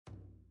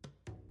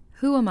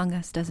Who among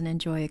us doesn't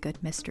enjoy a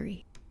good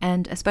mystery?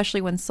 And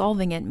especially when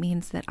solving it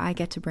means that I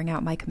get to bring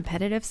out my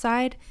competitive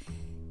side,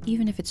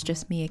 even if it's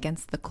just me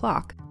against the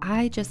clock.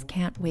 I just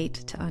can't wait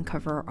to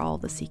uncover all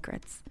the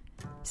secrets.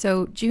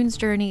 So June's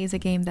Journey is a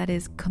game that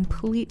is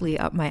completely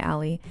up my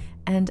alley,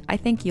 and I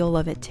think you'll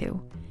love it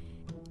too.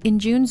 In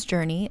June's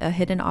Journey, a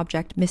hidden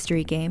object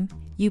mystery game,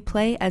 you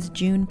play as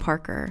June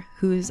Parker,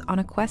 who's on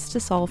a quest to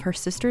solve her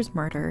sister's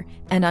murder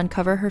and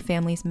uncover her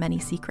family's many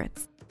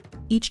secrets.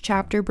 Each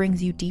chapter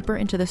brings you deeper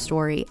into the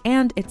story,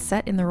 and it's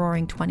set in the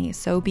Roaring '20s,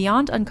 so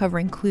beyond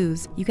uncovering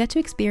clues, you get to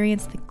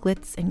experience the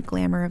glitz and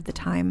glamour of the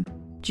time.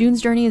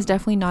 June's Journey is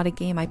definitely not a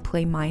game I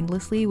play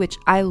mindlessly, which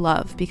I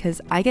love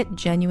because I get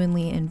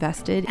genuinely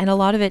invested, and a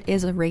lot of it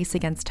is a race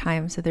against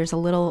time, so there's a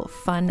little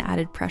fun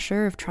added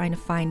pressure of trying to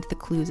find the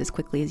clues as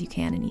quickly as you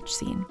can in each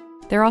scene.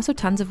 There are also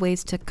tons of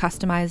ways to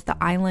customize the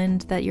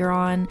island that you're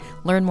on,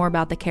 learn more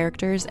about the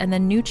characters, and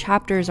then new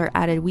chapters are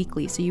added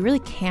weekly, so you really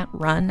can't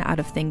run out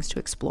of things to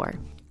explore.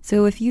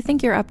 So if you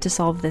think you're up to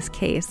solve this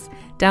case,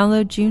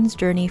 download June's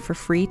Journey for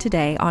free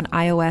today on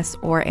iOS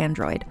or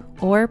Android,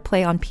 or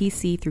play on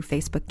PC through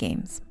Facebook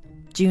Games.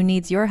 June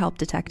needs your help,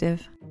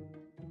 detective.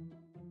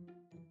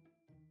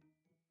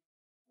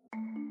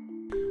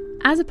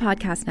 As a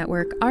podcast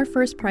network, our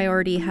first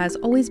priority has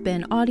always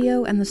been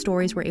audio and the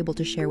stories we're able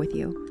to share with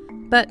you.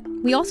 But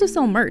we also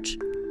sell merch,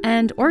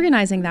 and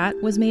organizing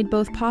that was made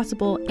both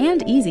possible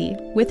and easy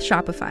with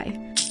Shopify.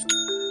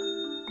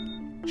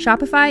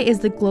 Shopify is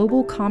the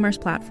global commerce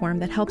platform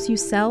that helps you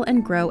sell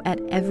and grow at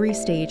every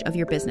stage of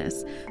your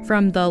business,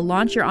 from the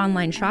launch your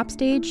online shop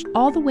stage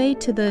all the way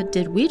to the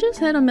did we just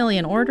hit 1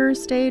 million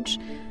orders stage.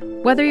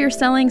 Whether you're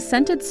selling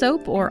scented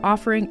soap or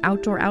offering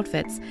outdoor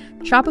outfits,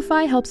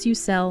 Shopify helps you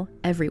sell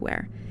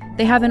everywhere.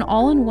 They have an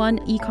all-in-one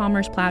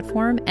e-commerce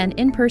platform and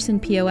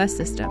in-person POS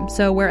system,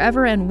 so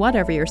wherever and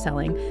whatever you're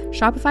selling,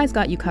 Shopify's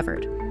got you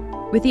covered.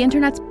 With the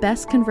internet's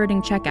best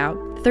converting checkout,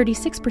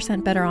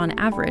 36% better on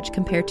average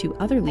compared to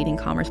other leading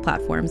commerce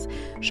platforms,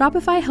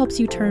 Shopify helps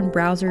you turn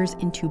browsers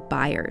into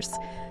buyers.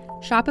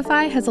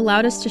 Shopify has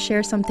allowed us to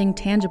share something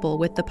tangible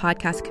with the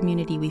podcast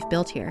community we've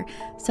built here,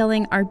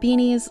 selling our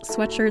beanies,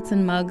 sweatshirts,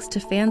 and mugs to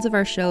fans of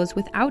our shows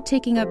without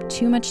taking up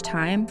too much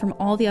time from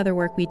all the other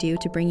work we do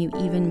to bring you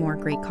even more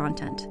great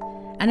content.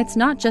 And it's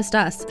not just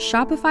us.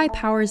 Shopify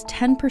powers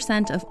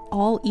 10% of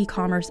all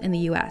e-commerce in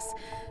the US.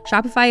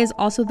 Shopify is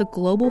also the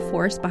global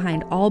force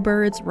behind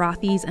Allbirds,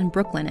 Rothy's, and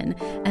Brooklinen,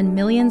 and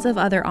millions of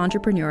other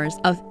entrepreneurs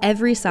of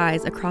every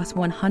size across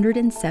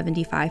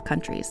 175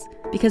 countries.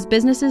 Because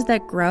businesses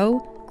that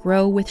grow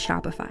with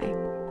Shopify.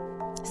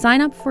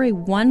 Sign up for a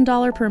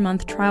 $1 per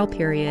month trial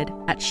period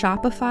at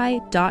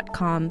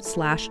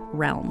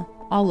shopify.com/realm,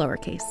 all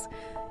lowercase.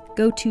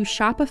 Go to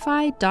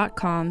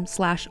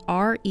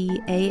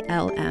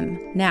shopify.com/REALM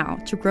now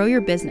to grow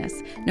your business,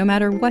 no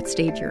matter what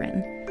stage you're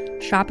in.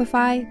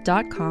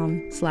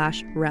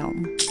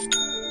 Shopify.com/realm.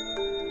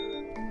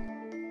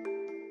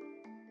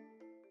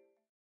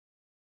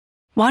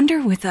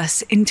 Wander with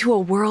us into a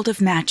world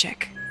of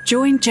magic.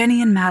 Join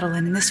Jenny and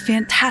Madeline in this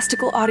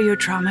fantastical audio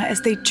drama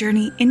as they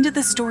journey into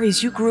the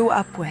stories you grew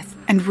up with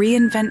and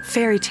reinvent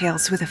fairy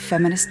tales with a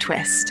feminist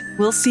twist.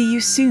 We'll see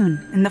you soon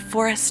in the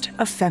forest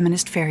of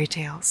feminist fairy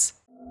tales.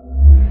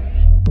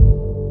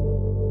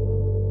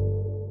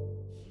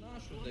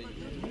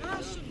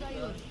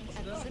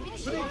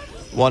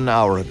 One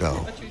hour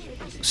ago,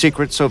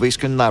 secret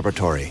Soviscan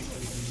laboratory,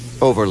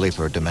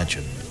 Overleaper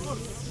dimension.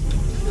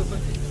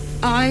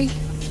 I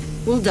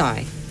will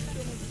die,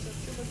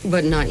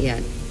 but not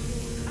yet.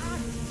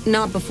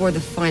 Not before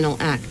the final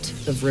act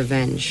of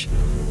revenge.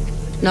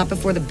 Not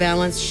before the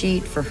balance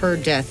sheet for her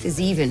death is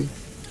even.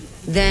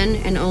 Then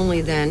and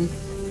only then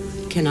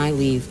can I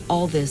leave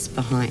all this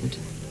behind.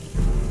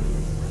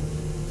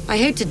 I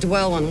hate to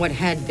dwell on what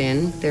had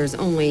been. There's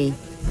only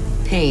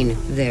pain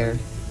there.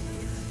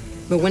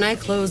 But when I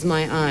close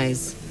my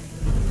eyes,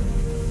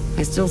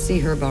 I still see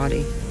her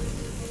body.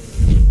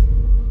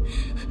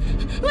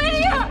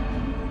 Lydia!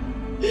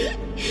 Lydia!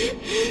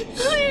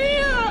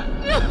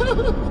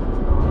 No!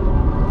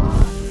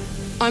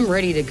 I'm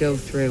ready to go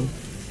through.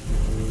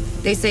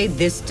 They say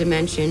this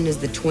dimension is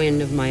the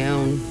twin of my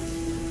own.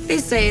 They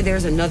say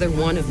there's another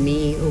one of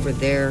me over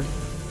there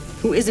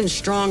who isn't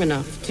strong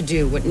enough to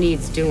do what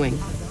needs doing,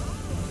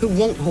 who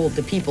won't hold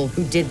the people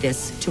who did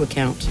this to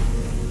account.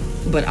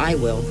 But I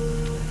will.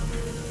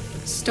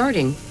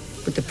 Starting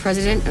with the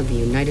President of the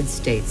United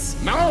States.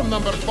 Now,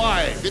 number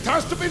 5. It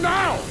has to be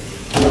now!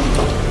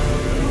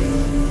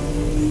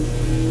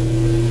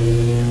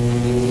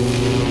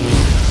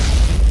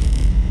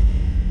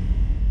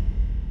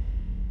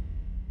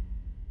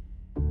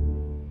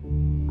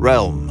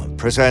 Realm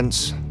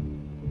presents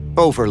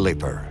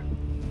Overleaper,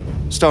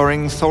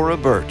 starring Thora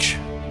Birch.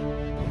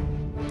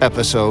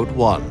 Episode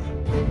 1.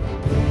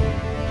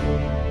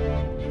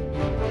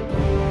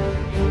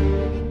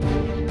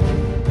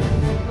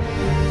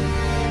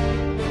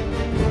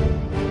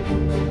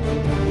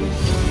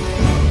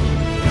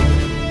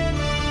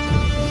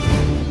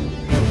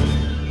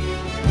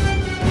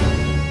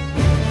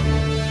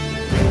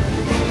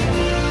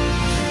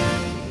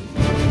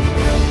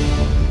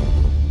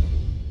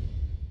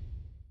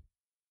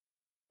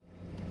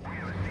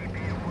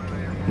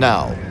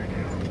 Now,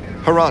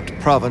 Herat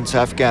Province,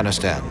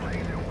 Afghanistan.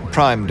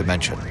 Prime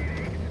dimension.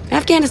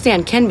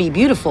 Afghanistan can be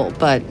beautiful,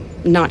 but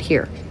not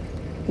here.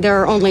 There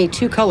are only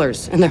 2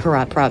 colors in the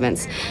Herat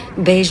province,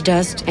 beige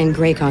dust and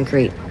gray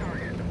concrete.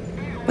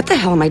 What the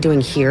hell am I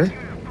doing here?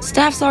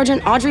 Staff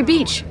Sergeant Audrey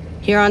Beach,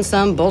 here on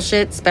some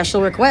bullshit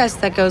special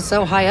request that goes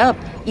so high up,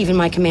 even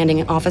my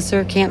commanding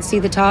officer can't see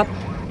the top.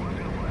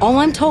 All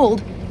I'm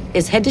told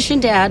is head to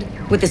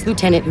Shindad with this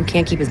lieutenant who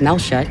can't keep his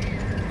mouth shut.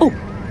 Oh,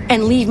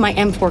 and leave my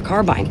M4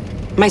 carbine.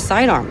 My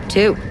sidearm,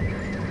 too.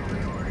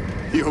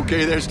 You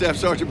okay there, Staff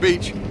Sergeant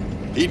Beach?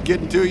 Heat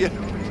getting to you?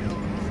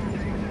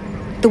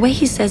 The way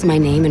he says my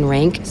name and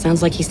rank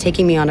sounds like he's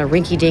taking me on a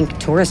rinky-dink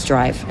tourist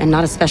drive and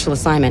not a special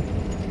assignment.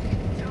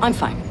 I'm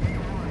fine.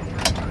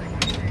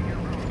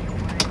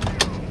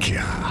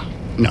 Gah,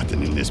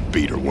 nothing in this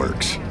beater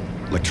works.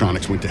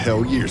 Electronics went to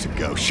hell years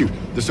ago. Shoot,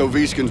 the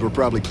Sovietskins were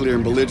probably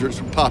clearing belligerents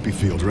from poppy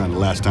fields around the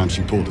last time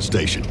she pulled a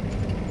station.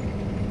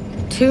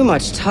 Too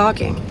much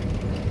talking.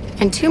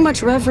 And too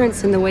much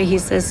reverence in the way he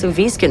says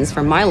Sovietskins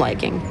for my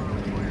liking.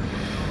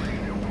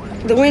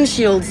 The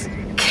windshield's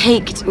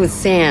caked with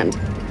sand.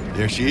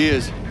 There she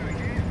is.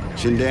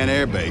 Shindan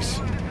Air Base.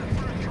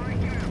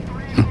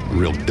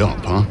 Real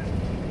dump, huh?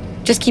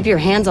 Just keep your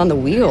hands on the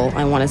wheel,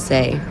 I want to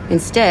say.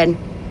 Instead,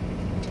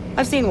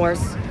 I've seen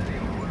worse.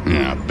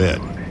 Yeah, I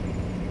bet.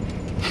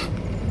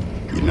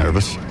 You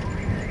nervous?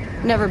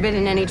 Never been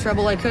in any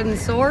trouble I couldn't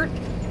sort.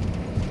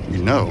 You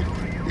know,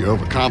 your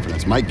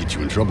overconfidence might get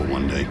you in trouble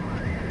one day.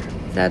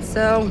 Is that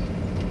so?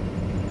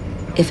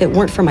 If it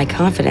weren't for my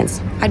confidence,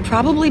 I'd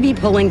probably be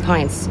pulling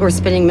pints or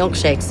spinning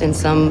milkshakes in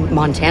some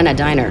Montana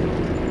diner.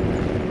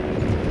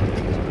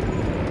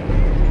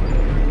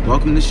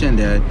 Welcome to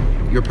Shindad.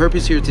 Your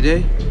purpose here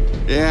today?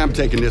 Yeah, I'm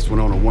taking this one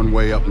on a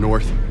one-way up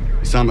north.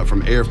 Assignment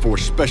from Air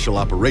Force Special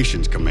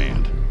Operations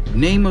Command.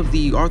 Name of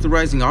the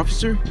authorizing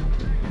officer?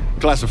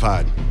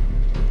 Classified.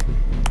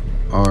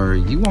 Are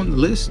you on the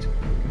list?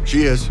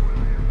 She is.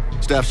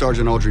 Staff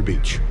Sergeant Audrey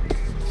Beach.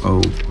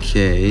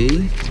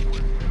 Okay.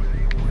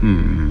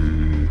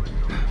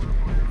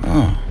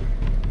 Oh.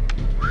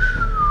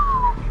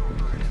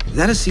 Is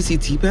that a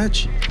CCT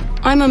badge?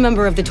 I'm a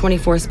member of the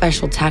 24th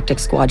Special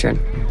Tactics Squadron,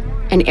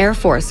 an Air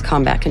Force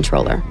combat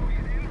controller.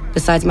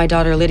 Besides my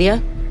daughter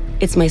Lydia,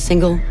 it's my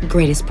single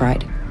greatest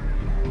pride.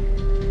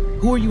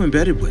 Who are you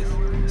embedded with?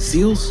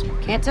 SEALs?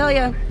 Can't tell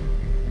ya.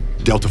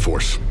 Delta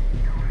Force.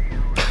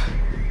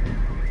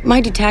 My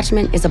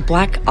detachment is a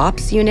black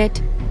ops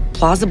unit,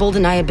 plausible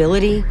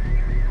deniability,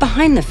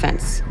 behind the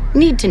fence,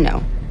 need to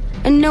know.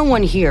 And no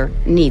one here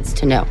needs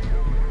to know.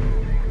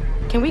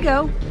 Can we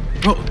go?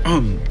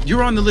 Oh,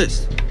 you're on the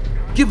list.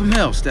 Give him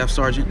hell, Staff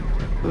Sergeant.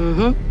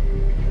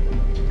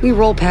 We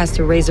roll past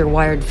a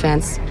razor-wired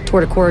fence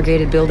toward a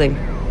corrugated building.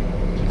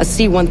 A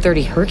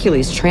C-130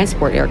 Hercules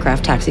transport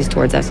aircraft taxis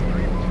towards us.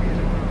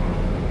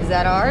 Is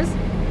that ours?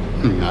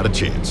 Not a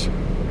chance.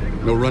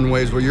 No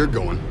runways where you're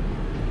going.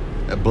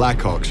 That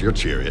Blackhawk's your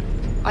chariot.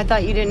 I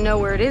thought you didn't know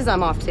where it is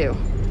I'm off to.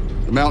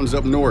 The mountains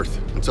up north.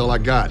 That's all I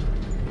got.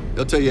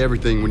 They'll tell you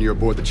everything when you're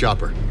aboard the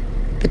chopper.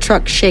 The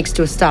truck shakes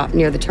to a stop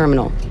near the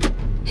terminal.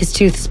 His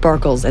tooth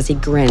sparkles as he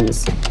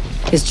grins.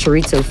 His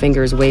chorizo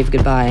fingers wave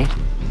goodbye.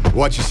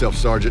 Watch yourself,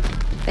 Sergeant.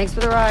 Thanks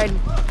for the ride,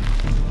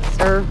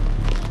 sir.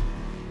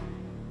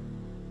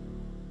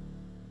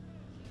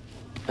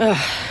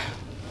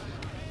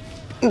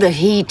 The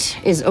heat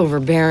is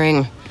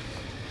overbearing.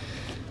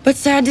 But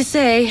sad to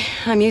say,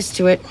 I'm used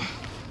to it.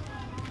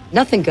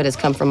 Nothing good has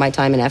come from my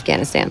time in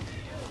Afghanistan.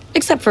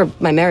 Except for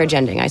my marriage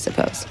ending, I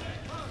suppose.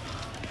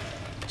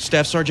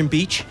 Staff Sergeant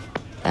Beach?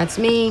 That's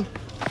me.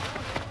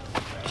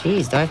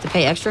 Geez, do I have to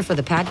pay extra for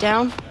the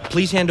pat-down?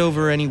 Please hand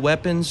over any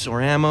weapons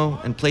or ammo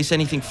and place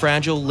anything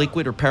fragile,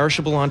 liquid, or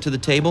perishable onto the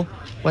table.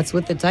 What's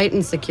with the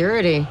Titan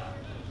security?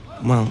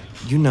 Well,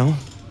 you know.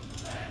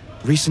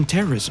 Recent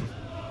terrorism.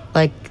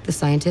 Like the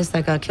scientist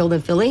that got killed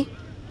in Philly?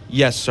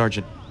 Yes,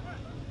 Sergeant.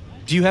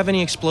 Do you have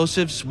any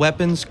explosives,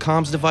 weapons,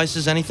 comms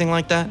devices, anything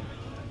like that?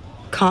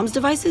 Comms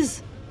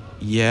devices?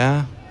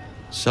 Yeah.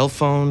 Cell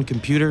phone,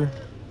 computer.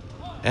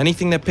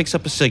 Anything that picks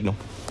up a signal.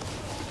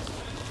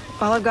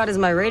 All I've got is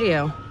my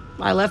radio.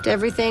 I left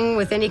everything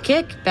with any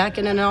kick back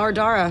in Anar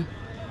Dara.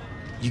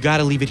 You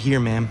gotta leave it here,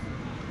 ma'am.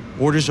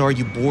 Orders are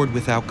you board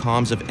without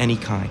comms of any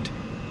kind.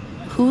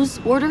 Whose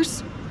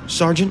orders?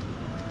 Sergeant,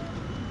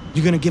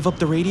 you gonna give up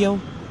the radio?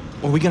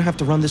 Or are we gonna have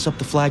to run this up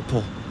the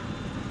flagpole?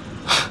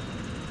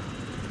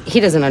 He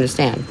doesn't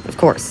understand, of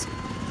course.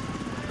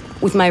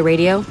 With my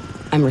radio,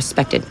 I'm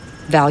respected,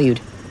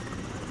 valued.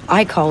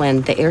 I call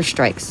in the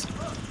airstrikes.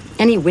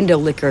 Any window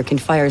licker can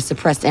fire a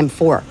suppressed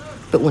M4,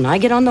 but when I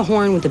get on the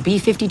horn with a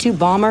B-52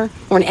 bomber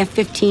or an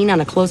F-15 on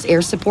a close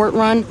air support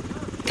run,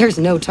 there's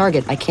no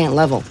target I can't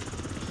level.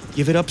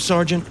 Give it up,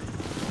 Sergeant.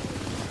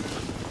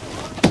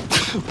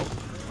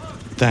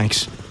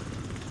 Thanks.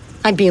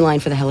 I beeline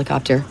for the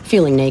helicopter,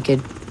 feeling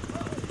naked.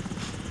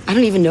 I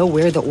don't even know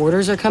where the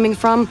orders are coming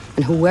from,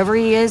 and whoever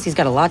he is, he's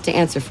got a lot to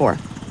answer for.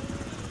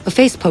 A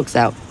face pokes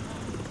out.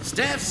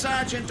 Staff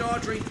Sergeant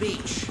Audrey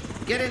Beach.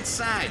 Get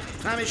inside.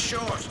 Time is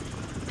short.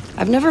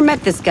 I've never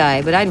met this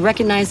guy, but I'd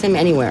recognize him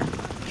anywhere.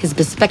 His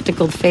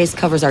bespectacled face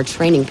covers our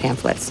training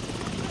pamphlets.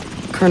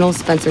 Colonel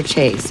Spencer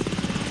Chase.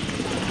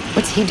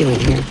 What's he doing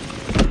here?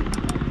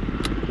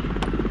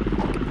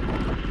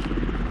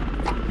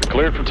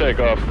 Cleared for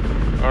takeoff.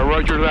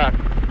 Roger that.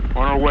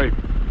 On our way.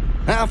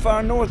 How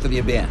far north have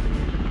you been?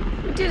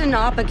 We did an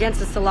op against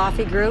the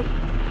Salafi group.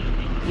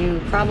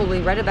 You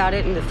probably read about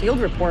it in the field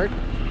report.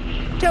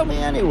 Tell me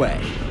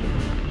anyway.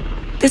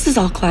 This is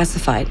all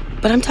classified,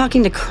 but I'm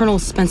talking to Colonel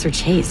Spencer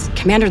Chase,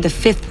 commander of the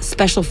 5th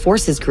Special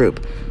Forces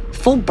Group.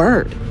 Full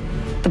bird.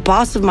 The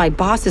boss of my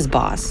boss's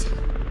boss.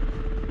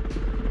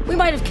 We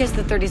might have kissed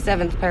the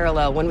 37th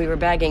parallel when we were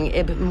bagging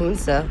Ibn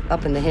Munsa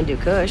up in the Hindu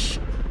Kush.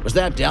 Was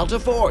that Delta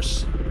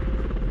Force?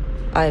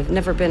 I've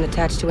never been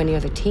attached to any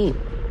other team.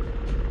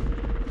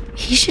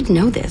 He should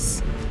know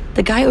this.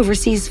 The guy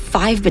oversees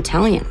 5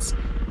 battalions.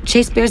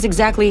 Chase bears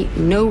exactly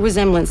no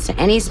resemblance to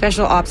any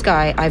special ops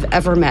guy I've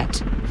ever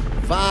met.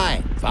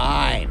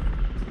 Fine.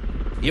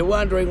 You're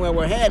wondering where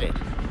we're headed?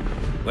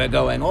 We're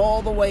going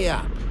all the way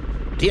up.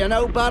 Do you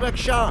know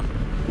Badakhshan?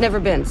 Never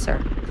been,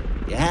 sir.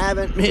 You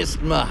haven't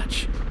missed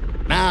much.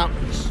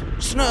 Mountains,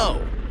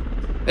 snow.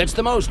 It's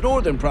the most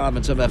northern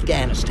province of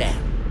Afghanistan.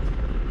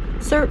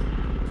 Sir,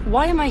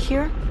 why am I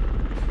here?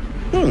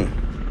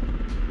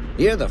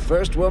 You're the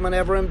first woman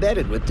ever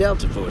embedded with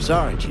Delta Force,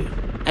 aren't you?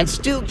 And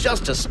still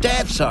just a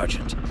staff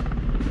sergeant.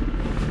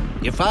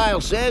 Your file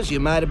says you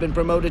might have been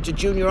promoted to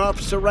junior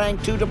officer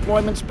rank 2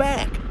 deployments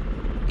back.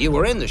 You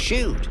were in the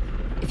chute.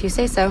 If you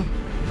say so.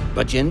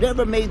 But you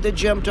never made the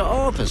jump to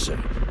officer.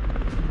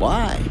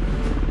 Why?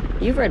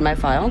 You've read my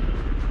file.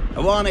 I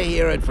want to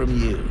hear it from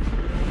you.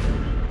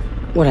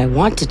 What I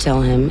want to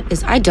tell him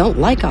is I don't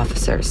like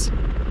officers.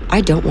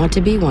 I don't want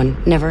to be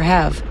one, never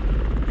have.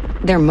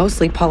 They're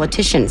mostly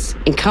politicians,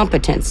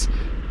 incompetents,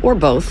 or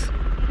both.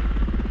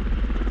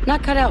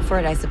 Not cut out for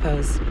it, I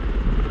suppose.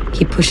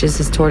 He pushes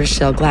his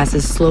tortoiseshell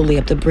glasses slowly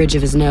up the bridge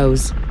of his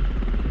nose.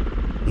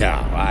 No,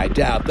 I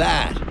doubt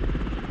that.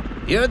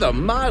 You're the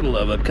model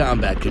of a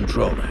combat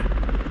controller.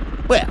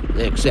 Well,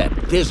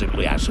 except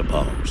physically, I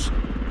suppose.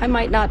 I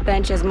might not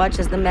bench as much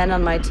as the men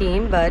on my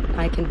team, but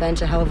I can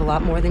bench a hell of a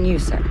lot more than you,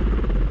 sir.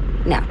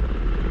 Now,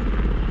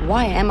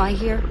 why am I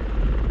here?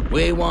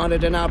 We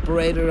wanted an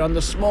operator on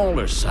the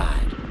smaller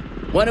side.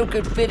 One who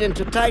could fit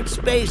into tight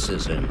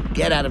spaces and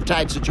get out of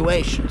tight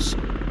situations.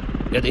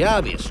 You're the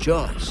obvious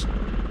choice.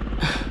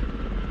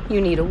 You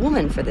need a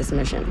woman for this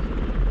mission.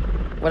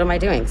 What am I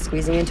doing,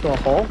 squeezing into a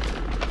hole?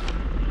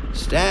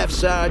 Staff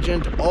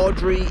Sergeant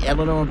Audrey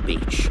Eleanor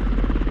Beach.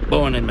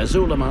 Born in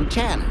Missoula,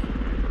 Montana.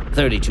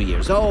 32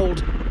 years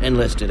old,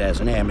 enlisted as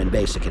an airman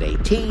basic at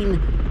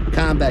 18,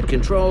 combat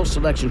control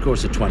selection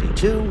course at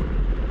 22,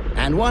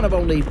 and one of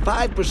only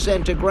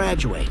 5% to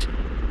graduate.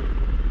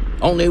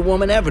 Only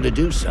woman ever to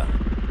do so.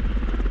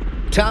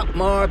 Top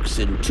marks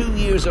in 2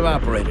 years of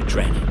operator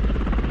training.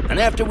 And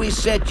after we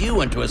set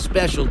you into a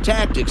special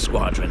tactics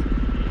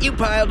squadron, you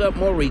piled up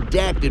more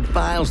redacted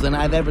files than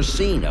I've ever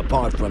seen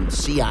apart from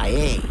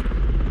CIA.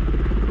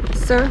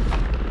 Sir,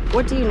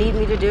 what do you need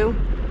me to do?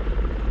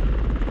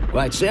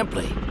 Quite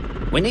simply,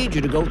 we need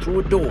you to go through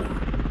a door.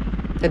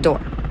 The door?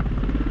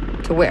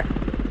 To where?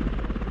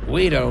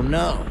 We don't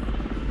know.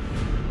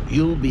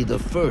 You'll be the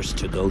first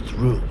to go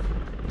through.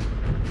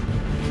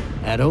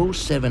 At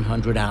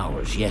 0700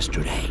 hours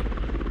yesterday,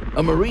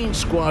 a Marine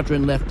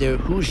squadron left their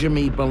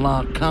Hujami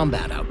Balak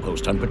combat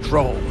outpost on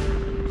patrol.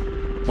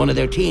 One of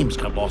their teams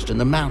got lost in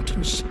the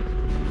mountains.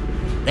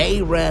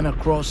 They ran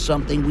across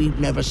something we've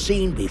never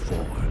seen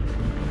before.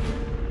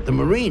 The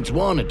Marines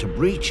wanted to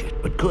breach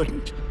it, but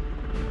couldn't.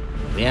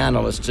 The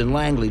analysts in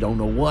Langley don't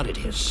know what it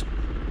is.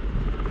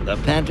 The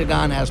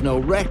Pentagon has no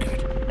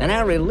record, and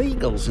our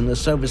illegals in the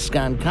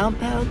Soviskan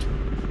compound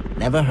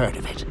never heard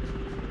of it.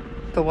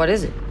 But what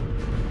is it?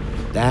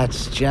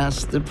 That's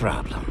just the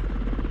problem.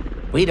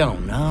 We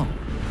don't know.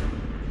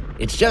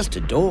 It's just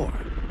a door.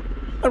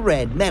 A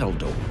red metal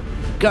door,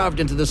 carved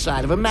into the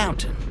side of a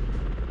mountain.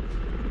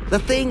 The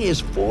thing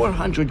is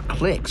 400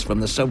 clicks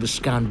from the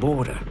Soviskan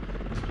border.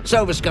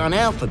 Soviskan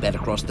alphabet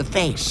across the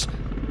face.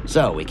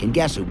 So we can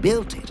guess who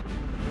built it.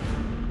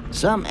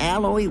 Some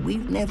alloy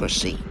we've never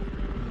seen.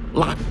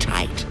 Locked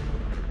tight.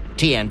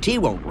 TNT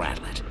won't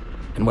rattle it,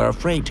 and we're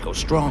afraid to go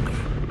stronger.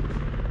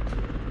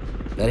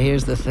 But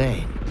here's the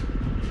thing.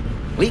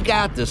 We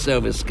got the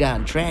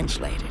Soviskan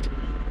translated.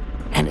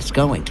 And it's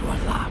going to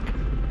unlock.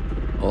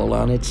 All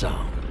on its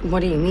own.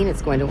 What do you mean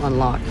it's going to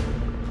unlock?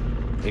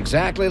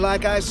 Exactly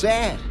like I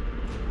said.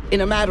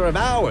 In a matter of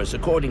hours,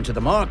 according to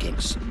the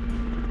markings.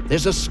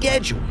 There's a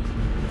schedule.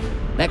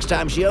 Next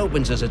time she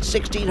opens is at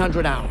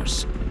 1600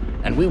 hours.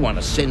 And we want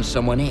to send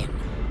someone in.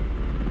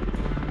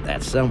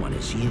 That someone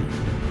is you.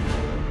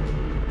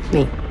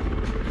 Me.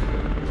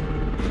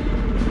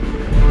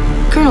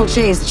 Colonel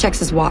Chase checks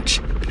his watch.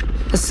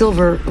 A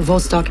silver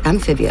Vostok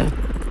Amphibia.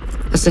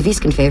 A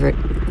Soviskan favorite.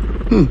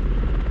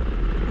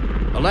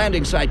 A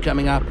landing site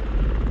coming up.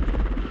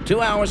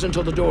 2 hours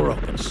until the door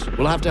opens.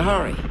 We'll have to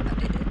hurry.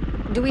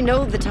 Do we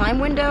know the time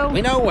window?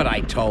 We know what I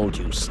told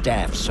you,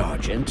 Staff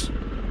Sergeant.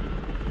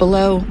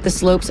 Below, the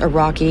slopes are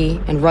rocky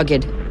and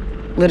rugged,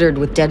 littered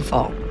with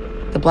deadfall.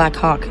 The Black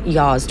Hawk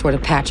yaws toward a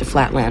patch of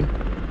flatland.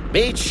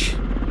 Beach,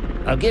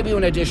 I'll give you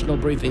an additional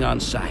briefing on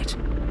site.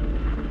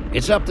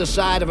 It's up the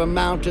side of a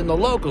mountain the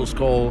locals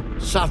call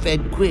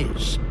Safed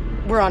Quiz.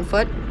 We're on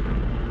foot?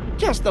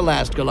 Just the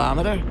last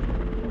kilometer.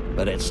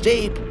 But it's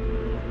steep.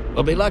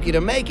 We'll be lucky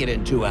to make it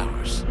in 2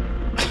 hours.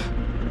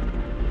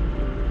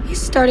 He's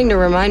starting to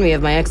remind me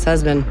of my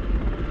ex-husband.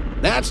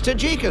 That's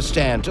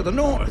Tajikistan to the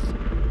north.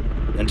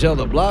 Until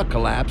the bloc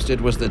collapsed, it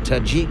was the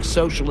Tajik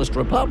Socialist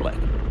Republic.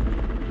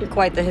 You're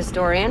quite the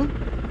historian.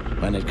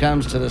 When it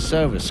comes to the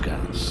service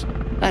guns,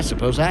 I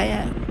suppose I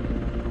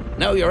am.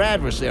 Know your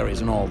adversaries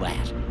and all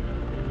that.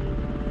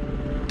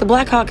 The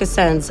Black Hawk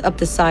ascends up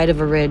the side of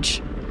a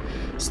ridge.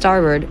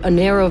 Starboard, a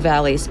narrow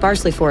valley,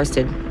 sparsely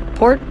forested.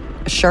 Port,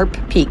 a sharp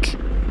peak.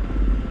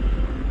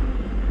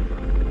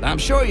 I'm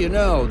sure you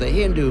know the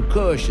Hindu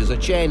Kush is a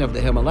chain of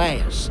the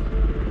Himalayas.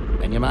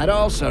 And you might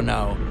also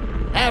know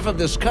half of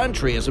this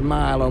country is a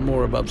mile or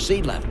more above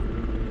sea level.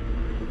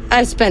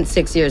 I've spent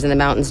 6 years in the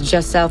mountains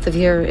just south of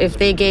here. If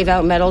they gave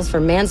out medals for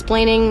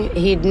mansplaining,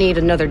 he'd need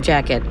another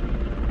jacket.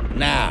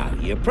 Now,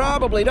 you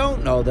probably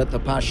don't know that the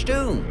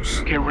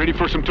Pashtuns... Get ready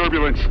for some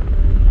turbulence.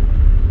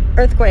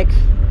 Earthquake.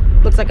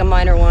 Looks like a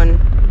minor one.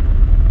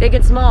 Big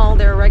and small,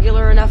 they're a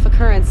regular enough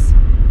occurrence.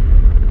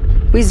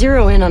 We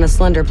zero in on a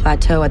slender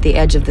plateau at the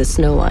edge of the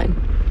snow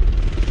line.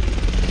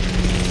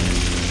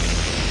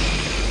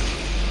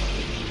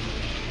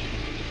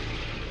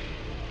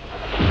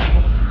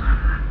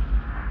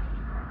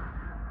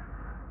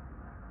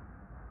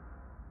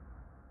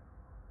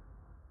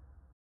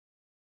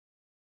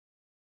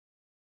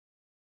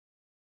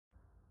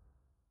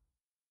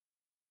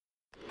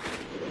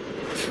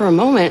 For a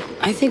moment,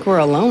 I think we're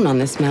alone on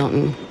this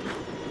mountain.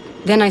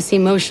 Then I see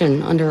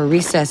motion under a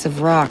recess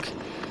of rock.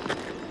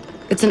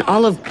 It's an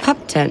olive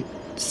pup tent,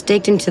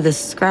 staked into the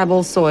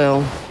scrabble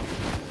soil.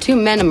 2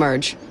 men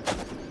emerge.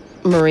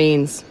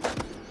 Marines.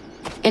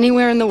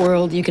 Anywhere in the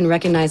world, you can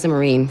recognize a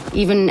Marine,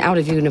 even out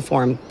of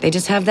uniform. They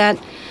just have that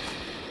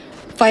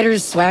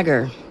fighter's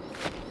swagger.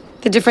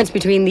 The difference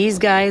between these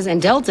guys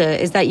and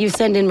Delta is that you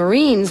send in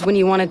Marines when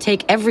you want to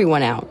take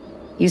everyone out.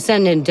 You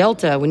send in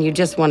Delta when you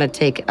just want to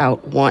take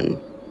out one.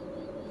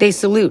 They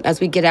salute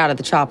as we get out of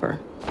the chopper.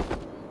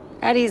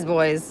 At ease,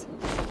 boys.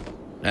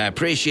 I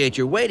appreciate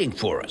your waiting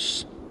for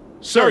us.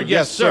 Sir,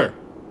 yes, sir.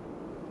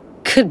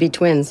 Could be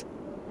twins.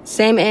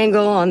 Same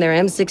angle on their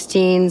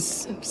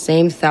M16s,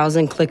 same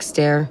 1,000-click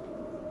stare.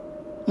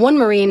 One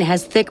Marine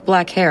has thick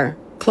black hair,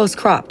 close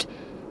cropped,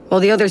 while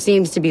the other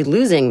seems to be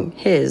losing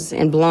his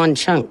in blonde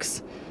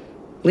chunks,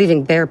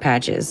 leaving bare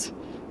patches.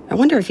 I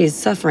wonder if he's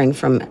suffering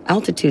from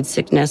altitude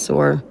sickness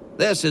or...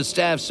 This is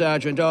Staff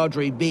Sergeant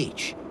Audrey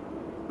Beach.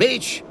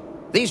 Beach,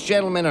 these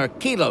gentlemen are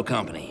Kilo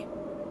Company.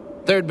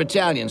 3rd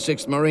Battalion,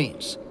 6th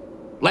Marines.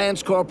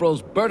 Lance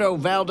Corporals Berto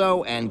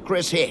Valdo and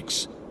Chris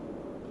Hicks.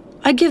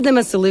 I give them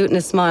a salute and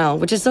a smile,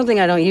 which is something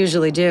I don't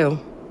usually do.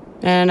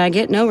 And I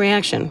get no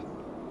reaction.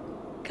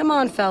 Come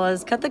on,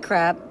 fellas, cut the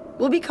crap.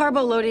 We'll be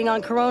carbo loading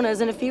on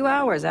Coronas in a few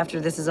hours after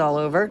this is all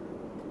over.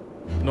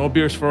 No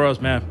beers for us,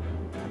 man.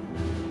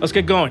 Let's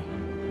get going.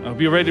 I'll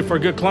be ready for a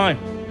good climb.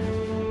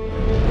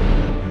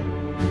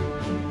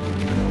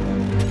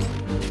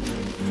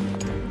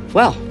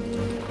 Well,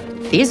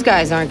 these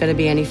guys aren't going to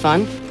be any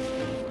fun.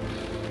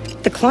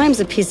 The climb's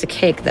a piece of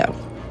cake, though.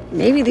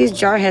 Maybe these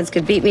jarheads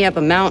could beat me up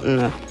a mountain.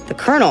 The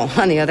colonel,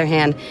 on the other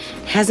hand,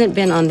 hasn't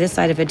been on this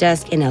side of a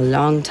desk in a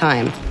long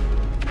time.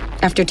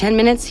 After 10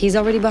 minutes, he's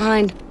already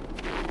behind.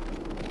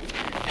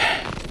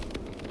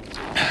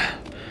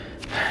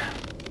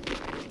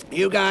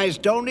 You guys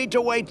don't need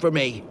to wait for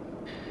me.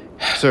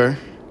 Sir,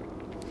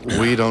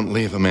 we don't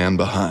leave a man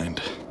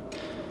behind.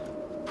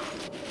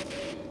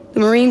 The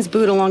Marines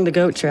boot along the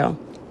goat trail.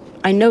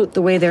 I note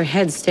the way their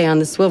heads stay on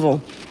the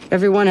swivel.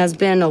 Everyone has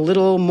been a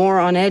little more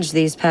on edge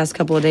these past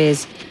couple of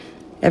days,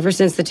 ever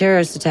since the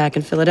terrorist attack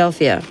in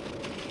Philadelphia.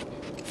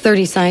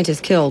 30 scientists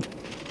killed.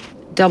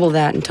 Double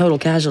that in total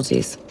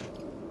casualties.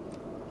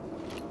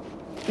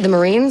 The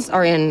Marines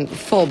are in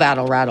full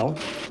battle rattle.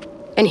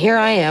 And here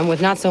I am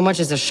with not so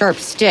much as a sharp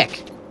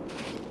stick.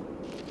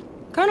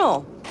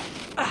 Colonel,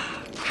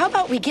 how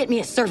about we get me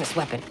a service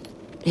weapon?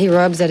 He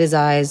rubs at his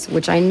eyes,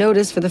 which I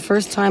notice for the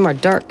first time are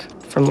dark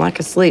from lack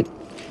of sleep.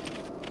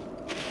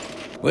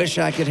 Wish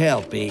I could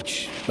help,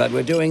 Beach, but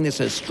we're doing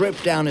this as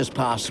stripped down as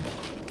possible.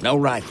 No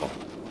rifle.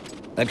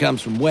 That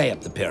comes from way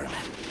up the pyramid.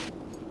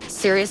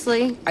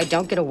 Seriously? I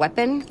don't get a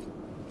weapon?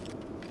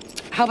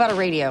 How about a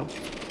radio?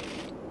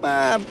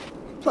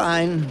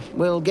 Fine.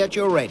 We'll get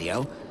your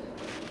radio.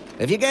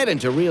 If you get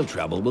into real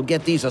trouble, we'll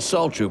get these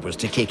assault troopers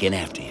to kick in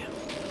after you.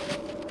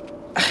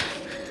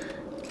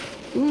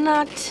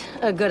 Not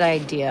a good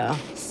idea,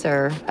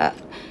 sir.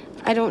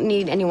 I don't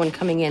need anyone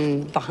coming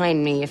in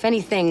behind me. If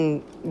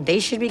anything, they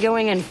should be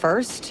going in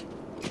first.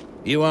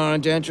 You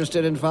aren't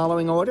interested in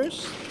following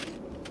orders?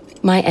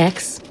 My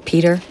ex,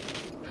 Peter,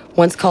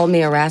 once called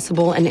me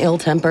irascible and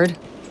ill-tempered.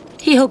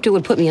 He hoped it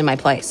would put me in my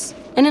place.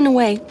 And in a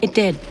way, it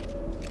did.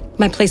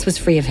 My place was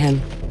free of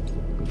him.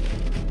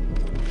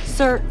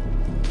 Sir,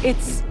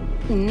 it's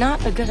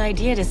not a good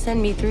idea to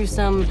send me through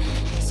some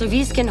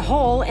Soviskin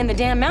hole in the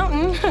damn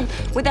mountain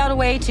without a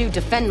way to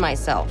defend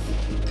myself.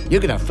 You're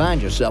gonna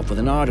find yourself with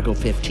an Article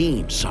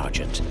 15,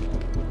 Sergeant.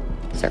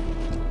 Sir,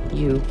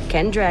 you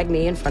can drag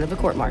me in front of a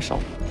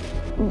court-martial.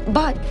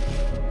 But,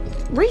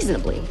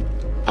 reasonably,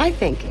 I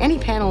think any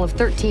panel of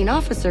 13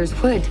 officers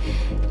would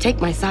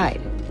take my side.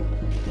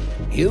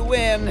 You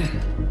win.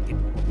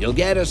 You'll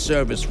get a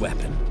service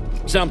weapon.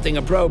 Something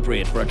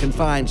appropriate for a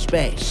confined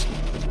space.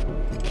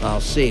 I'll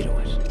see to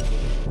it.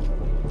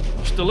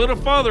 Just a little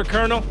farther,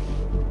 Colonel.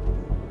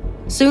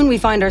 Soon we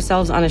find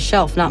ourselves on a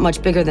shelf not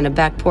much bigger than a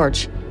back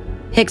porch.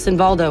 Hicks and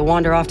Valdo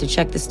wander off to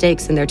check the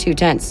stakes in their 2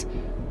 tents.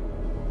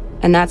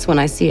 And that's when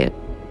I see it.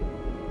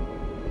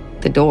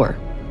 The door.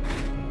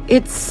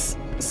 It's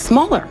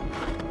smaller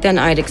than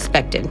I'd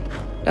expected.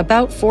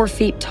 About 4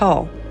 feet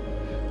tall.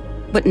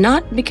 But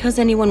not because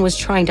anyone was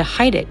trying to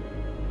hide it.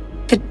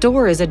 The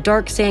door is a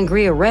dark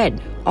sangria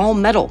red, all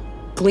metal,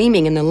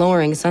 gleaming in the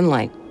lowering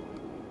sunlight.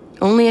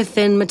 Only a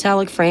thin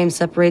metallic frame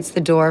separates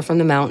the door from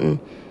the mountain.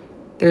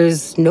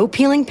 There's no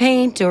peeling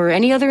paint or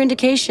any other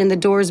indication the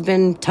door's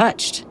been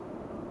touched.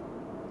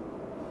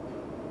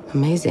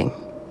 Amazing.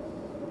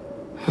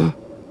 Huh.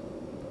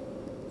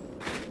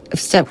 I've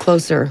stepped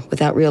closer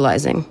without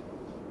realizing.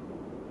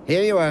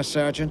 Here you are,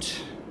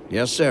 Sergeant.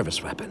 Your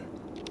service weapon.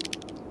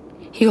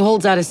 He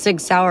holds out a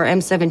Sig Sauer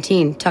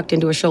M17 tucked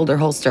into a shoulder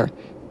holster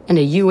and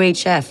a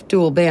UHF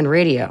dual-band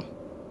radio.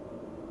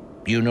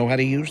 You know how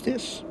to use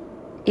this?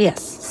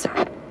 Yes,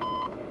 sir.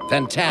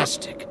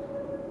 Fantastic.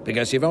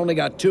 Because you've only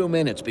got 2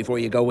 minutes before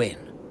you go in.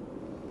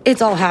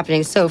 It's all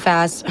happening so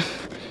fast.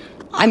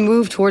 I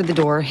move toward the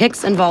door.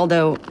 Hicks and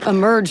Valdo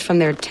emerge from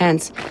their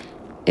tents.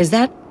 Is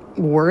that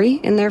worry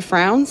in their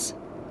frowns?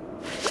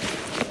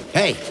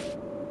 Hey,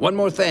 one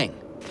more thing.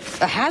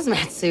 A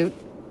hazmat suit?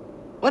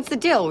 What's the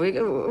deal?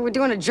 We're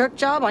doing a jerk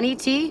job on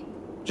ET?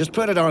 Just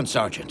put it on,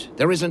 Sergeant.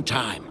 There isn't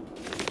time.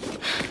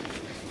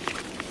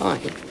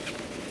 Fine.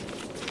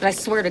 But I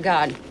swear to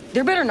God,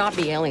 there better not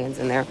be aliens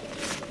in there.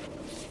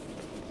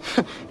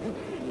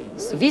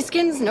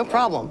 Soviskins, no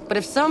problem. But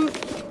if some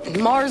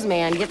Mars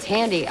man gets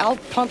handy, I'll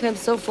pump him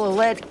so full of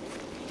lead,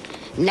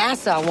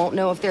 NASA won't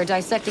know if they're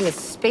dissecting a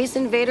space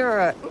invader or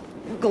a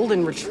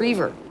golden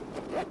retriever.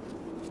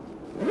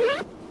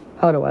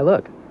 How do I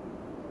look?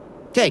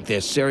 Take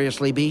this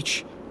seriously,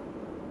 Beach.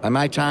 By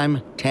my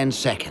time, 10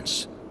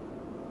 seconds.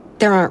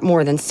 There aren't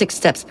more than 6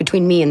 steps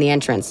between me and the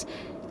entrance.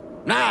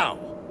 Now!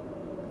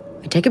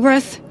 I take a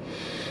breath,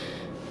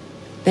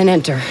 then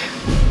enter.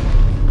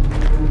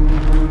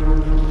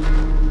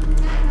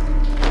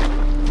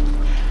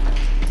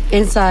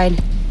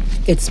 Inside,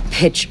 it's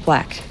pitch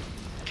black.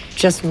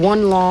 Just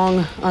one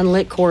long,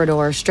 unlit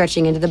corridor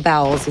stretching into the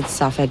bowels of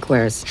Safed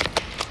Quers.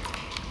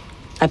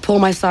 I pull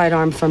my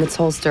sidearm from its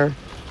holster.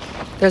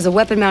 There's a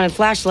weapon-mounted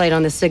flashlight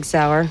on the Sig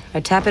Sauer. I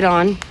tap it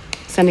on,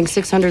 sending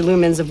 600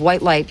 lumens of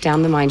white light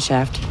down the mine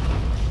shaft.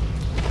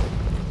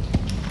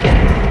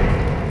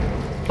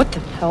 What the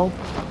hell?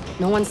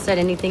 No one said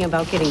anything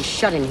about getting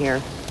shut in here.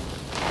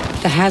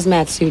 The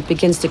hazmat suit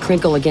begins to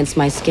crinkle against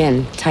my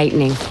skin,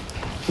 tightening.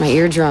 My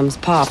eardrums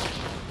pop.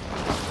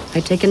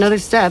 I take another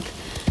step.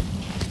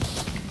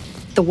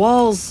 The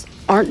walls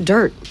aren't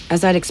dirt,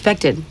 as I'd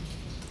expected.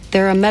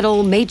 They're a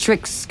metal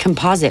matrix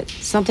composite,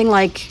 something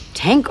like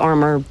tank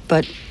armor,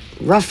 but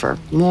rougher,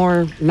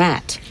 more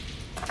matte.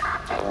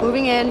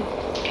 Moving in.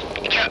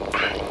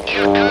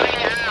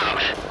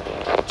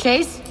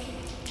 Chase?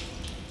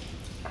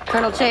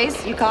 Colonel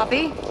Chase, you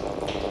copy?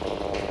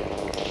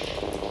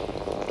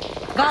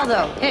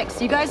 Valdo,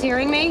 Hicks, you guys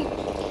hearing me?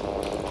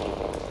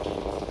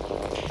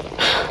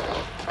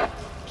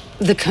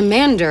 The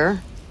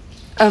commander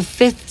of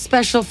 5th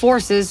Special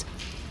Forces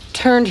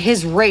turned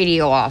his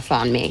radio off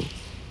on me.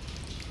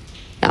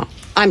 Now,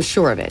 I'm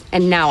sure of it,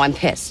 and now I'm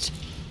pissed.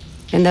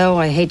 And though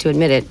I hate to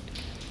admit it,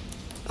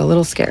 a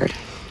little scared.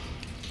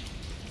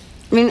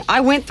 I mean,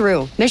 I went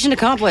through. Mission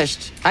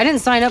accomplished. I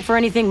didn't sign up for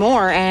anything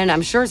more, and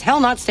I'm sure as hell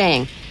not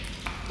staying.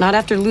 Not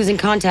after losing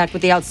contact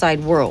with the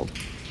outside world.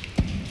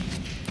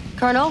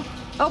 Colonel,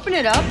 open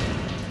it up.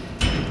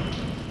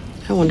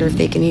 I wonder if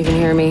they can even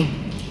hear me.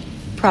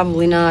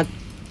 Probably not.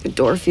 The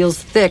door feels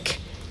thick.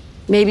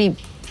 Maybe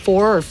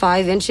 4 or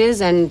 5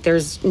 inches, and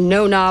there's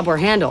no knob or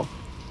handle.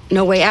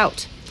 No way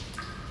out.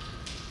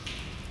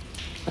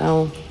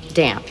 Well,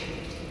 damn.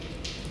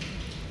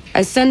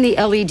 I send the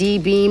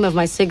LED beam of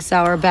my Sig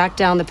Sauer back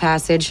down the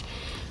passage.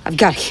 I've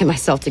got to get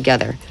myself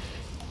together.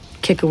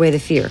 Kick away the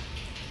fear.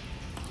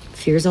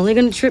 Fear's only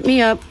going to trip me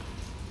up,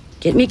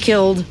 get me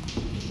killed.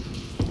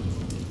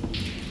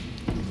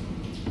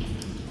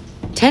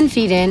 10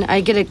 feet in,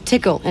 I get a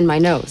tickle in my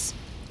nose.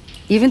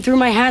 Even through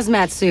my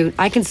hazmat suit,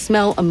 I can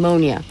smell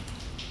ammonia.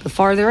 The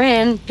farther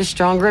in, the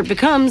stronger it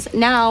becomes,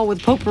 now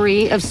with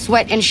potpourri of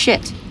sweat and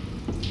shit.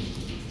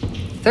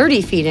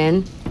 30 feet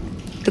in,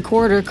 the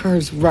corridor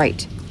curves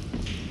right.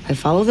 I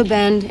follow the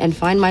bend and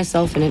find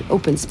myself in an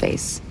open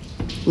space.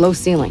 Low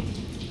ceiling.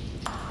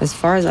 As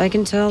far as I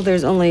can tell,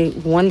 there's only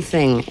one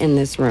thing in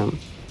this room.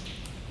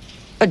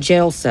 A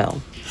jail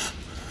cell.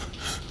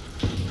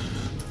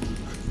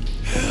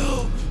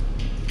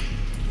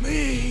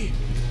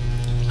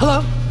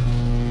 Hello?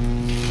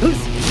 Who's...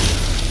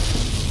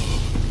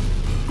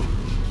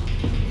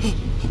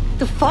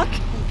 The fuck?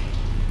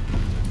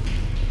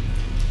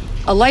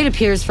 A light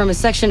appears from a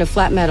section of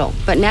flat metal,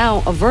 but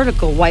now a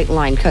vertical white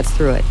line cuts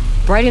through it,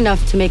 bright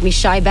enough to make me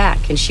shy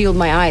back and shield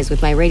my eyes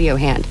with my radio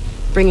hand,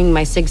 bringing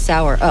my Sig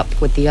Sauer up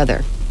with the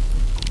other.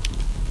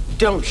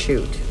 Don't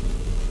shoot.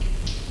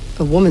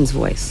 A woman's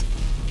voice.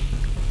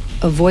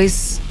 A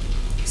voice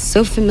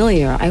so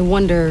familiar, I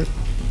wonder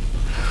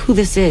who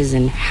this is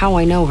and how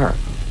I know her.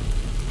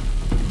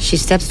 She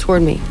steps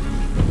toward me,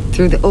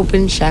 through the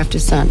open shaft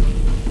of sun.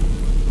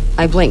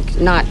 I blink,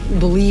 not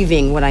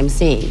believing what I'm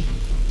seeing.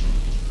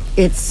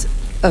 It's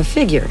a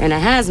figure in a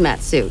hazmat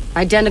suit,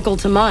 identical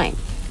to mine.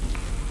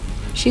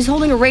 She's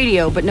holding a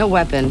radio, but no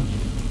weapon.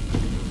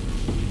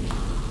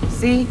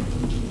 See?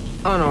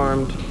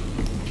 Unarmed.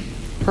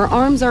 Her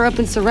arms are up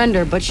in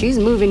surrender, but she's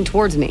moving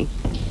towards me.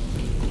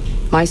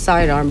 My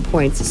sidearm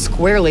points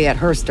squarely at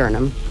her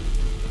sternum.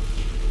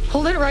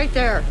 Hold it right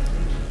there.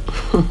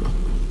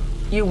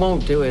 You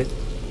won't do it.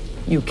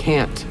 You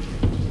can't.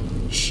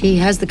 She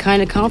has the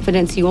kind of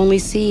confidence you only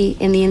see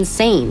in the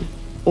insane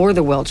or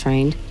the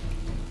well-trained.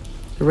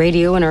 The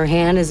radio in her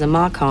hand is a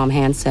Macom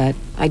handset,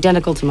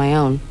 identical to my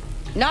own.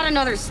 Not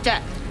another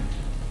step.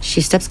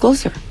 She steps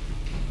closer,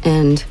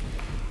 and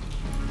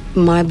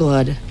my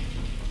blood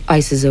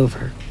ices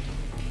over.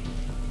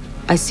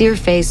 I see her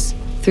face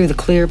through the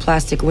clear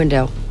plastic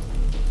window.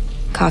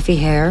 Coffee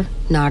hair,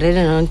 knotted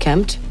and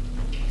unkempt.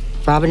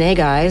 Robin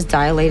egg eyes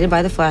dilated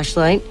by the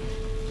flashlight.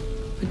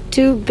 A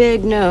too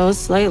big nose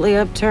slightly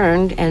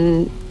upturned,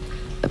 and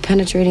a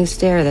penetrating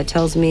stare that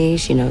tells me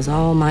she knows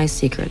all my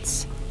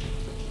secrets.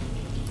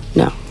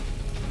 No.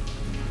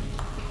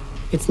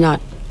 It's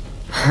not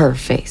her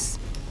face.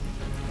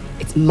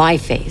 It's my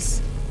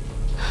face.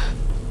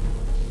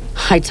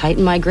 I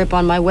tighten my grip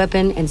on my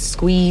weapon and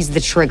squeeze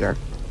the trigger.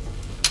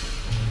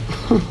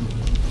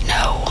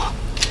 No.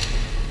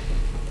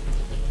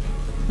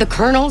 The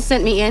Colonel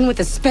sent me in with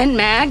a spent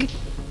mag?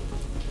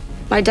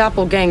 My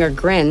doppelganger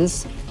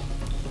grins.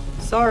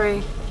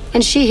 Sorry.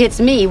 And she hits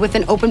me with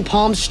an open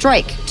palm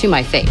strike to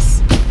my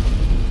face.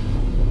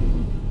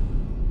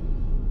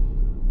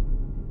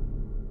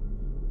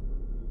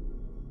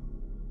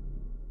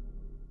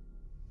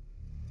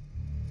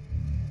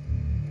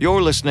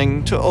 You're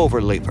listening to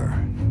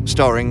Overleaper,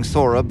 starring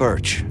Thora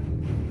Birch.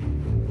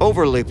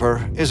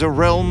 Overleaper is a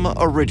Realm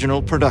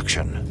original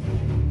production.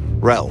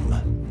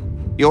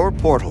 Realm, your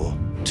portal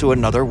to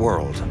another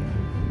world.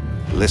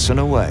 Listen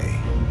away.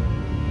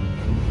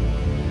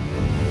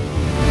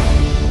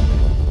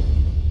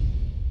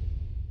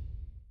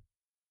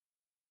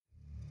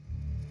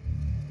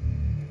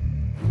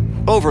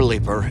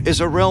 Overleaper is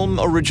a Realm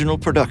original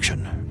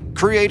production,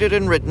 created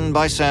and written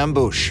by Sam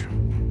Bush,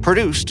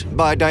 produced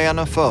by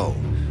Diana Foe,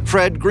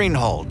 Fred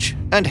Greenhalgh,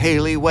 and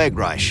Haley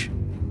Wegreich.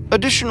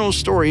 Additional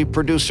story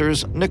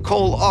producers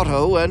Nicole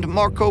Otto and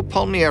Marco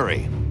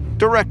Palmieri.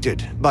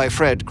 Directed by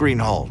Fred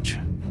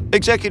Greenhalgh.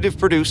 Executive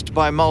produced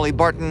by Molly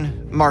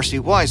Barton, Marcy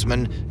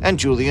Wiseman, and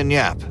Julian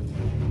Yap.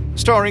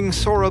 Starring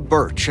Thora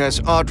Birch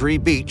as Audrey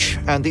Beach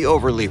and the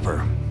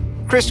Overleaper.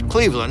 Chris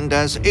Cleveland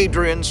as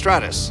Adrian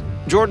Stratus.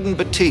 Jordan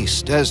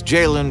Batiste as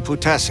Jalen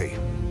Putassi.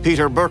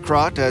 Peter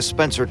Burkrot as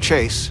Spencer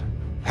Chase.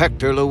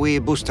 Hector Louis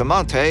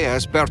Bustamante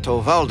as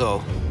Berto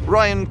Valdo.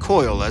 Ryan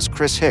Coyle as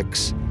Chris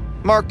Hicks.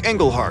 Mark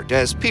Engelhart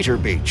as Peter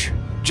Beach.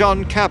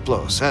 John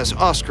Kaplos as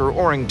Oscar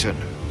Orrington.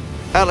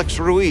 Alex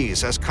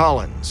Ruiz as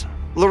Collins.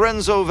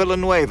 Lorenzo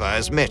Villanueva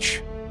as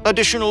Mitch.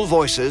 Additional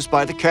voices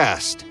by the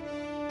cast.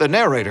 The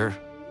narrator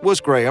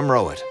was Graham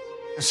Rowett.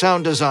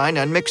 Sound design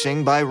and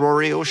mixing by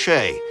Rory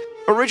O'Shea.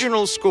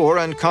 Original score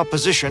and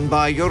composition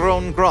by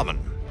Jeroen Grommen.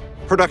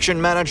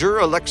 Production manager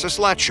Alexis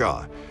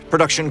Latshaw.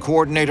 Production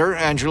coordinator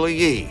Angela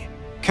Yee.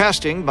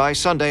 Casting by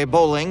Sunday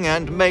Bowling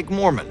and Meg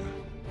Morman.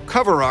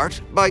 Cover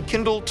art by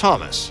Kendall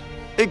Thomas.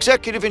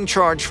 Executive in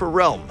charge for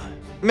Realm,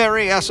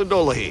 Mary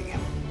Asadolahi.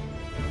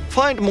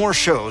 Find more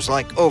shows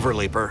like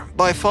Overleaper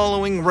by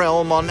following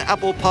Realm on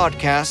Apple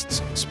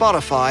Podcasts,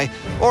 Spotify,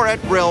 or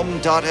at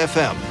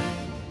realm.fm.